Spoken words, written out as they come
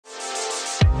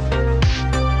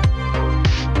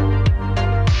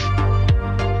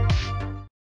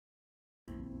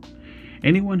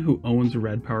Anyone who owns a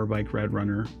Rad Power Bike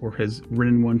RadRunner or has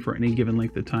ridden one for any given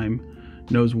length of time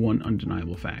knows one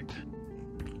undeniable fact.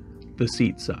 The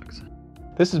seat sucks.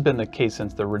 This has been the case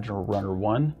since the original Runner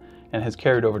 1 and has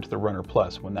carried over to the Runner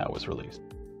Plus when that was released.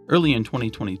 Early in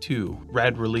 2022,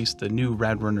 Rad released the new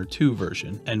RadRunner 2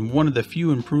 version, and one of the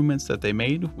few improvements that they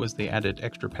made was they added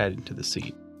extra padding to the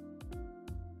seat.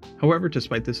 However,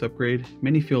 despite this upgrade,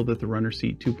 many feel that the Runner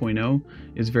Seat 2.0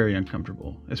 is very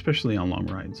uncomfortable, especially on long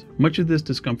rides. Much of this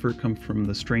discomfort comes from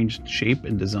the strange shape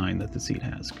and design that the seat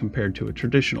has compared to a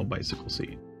traditional bicycle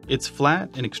seat. It's flat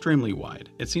and extremely wide.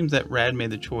 It seems that Rad made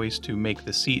the choice to make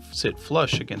the seat sit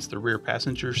flush against the rear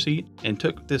passenger seat and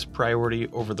took this priority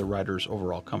over the rider's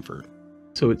overall comfort.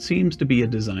 So it seems to be a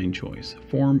design choice,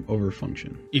 form over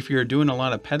function. If you're doing a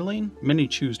lot of pedaling, many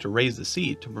choose to raise the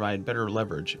seat to provide better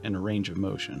leverage and a range of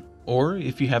motion. Or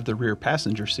if you have the rear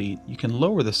passenger seat, you can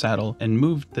lower the saddle and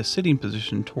move the sitting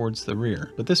position towards the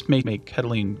rear, but this may make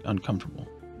pedaling uncomfortable.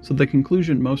 So the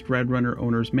conclusion most RadRunner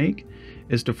owners make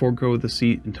is to forego the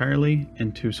seat entirely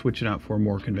and to switch it out for a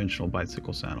more conventional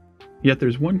bicycle saddle. Yet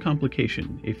there's one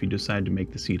complication if you decide to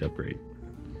make the seat upgrade.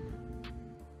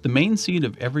 The main seat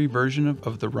of every version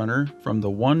of the Runner, from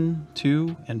the 1,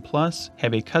 2, and Plus,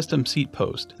 have a custom seat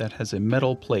post that has a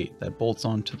metal plate that bolts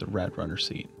onto the RadRunner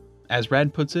seat. As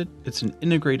Rad puts it, it's an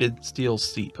integrated steel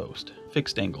seat post,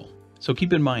 fixed angle. So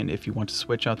keep in mind, if you want to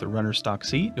switch out the Runner stock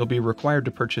seat, you'll be required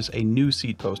to purchase a new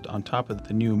seat post on top of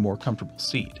the new, more comfortable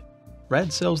seat.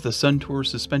 Rad sells the Suntour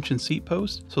suspension seat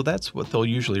post, so that's what they'll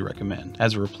usually recommend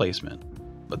as a replacement.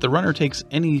 But the Runner takes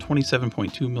any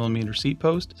 27.2mm seat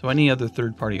post, so any other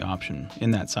third-party option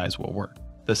in that size will work.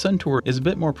 The Suntour is a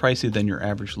bit more pricey than your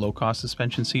average low-cost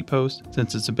suspension seat post,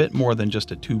 since it's a bit more than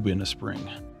just a tube and a spring.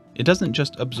 It doesn't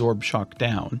just absorb shock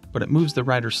down, but it moves the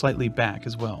rider slightly back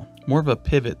as well, more of a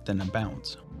pivot than a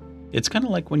bounce. It's kind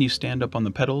of like when you stand up on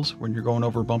the pedals when you're going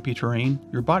over bumpy terrain,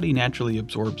 your body naturally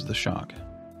absorbs the shock.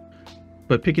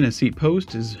 But picking a seat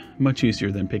post is much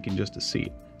easier than picking just a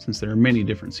seat, since there are many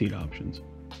different seat options.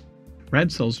 Rad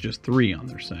sells just 3 on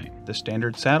their site: the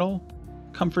standard saddle,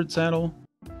 comfort saddle,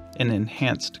 and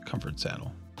enhanced comfort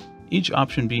saddle, each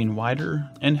option being wider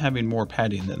and having more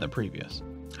padding than the previous.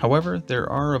 However, there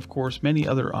are of course many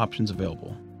other options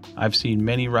available. I've seen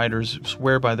many riders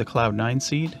swear by the Cloud 9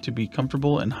 seat to be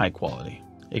comfortable and high quality.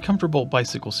 A comfortable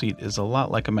bicycle seat is a lot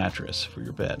like a mattress for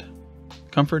your bed.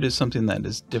 Comfort is something that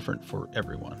is different for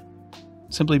everyone.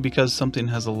 Simply because something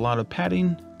has a lot of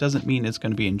padding doesn't mean it's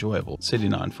going to be enjoyable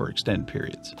sitting on for extended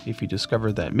periods, if you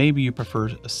discover that maybe you prefer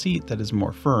a seat that is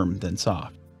more firm than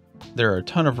soft. There are a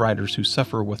ton of riders who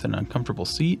suffer with an uncomfortable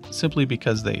seat simply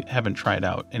because they haven't tried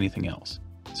out anything else.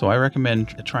 So I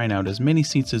recommend trying out as many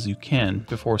seats as you can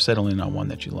before settling on one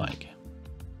that you like.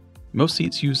 Most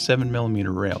seats use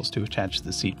 7mm rails to attach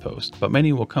the seat post, but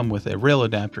many will come with a rail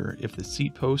adapter if the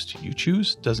seat post you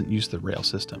choose doesn't use the rail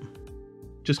system.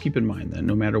 Just keep in mind that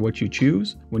no matter what you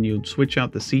choose, when you switch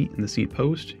out the seat and the seat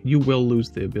post, you will lose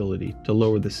the ability to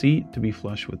lower the seat to be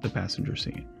flush with the passenger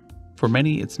seat. For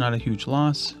many, it's not a huge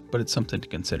loss, but it's something to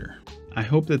consider. I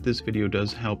hope that this video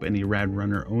does help any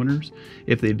RadRunner owners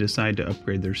if they decide to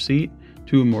upgrade their seat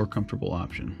to a more comfortable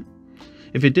option.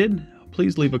 If it did,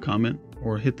 please leave a comment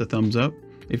or hit the thumbs up.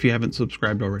 If you haven't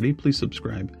subscribed already, please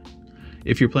subscribe.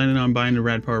 If you're planning on buying a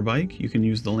Rad Power bike, you can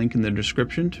use the link in the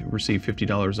description to receive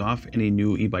 $50 off any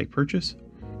new e-bike purchase.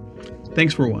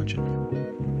 Thanks for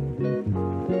watching.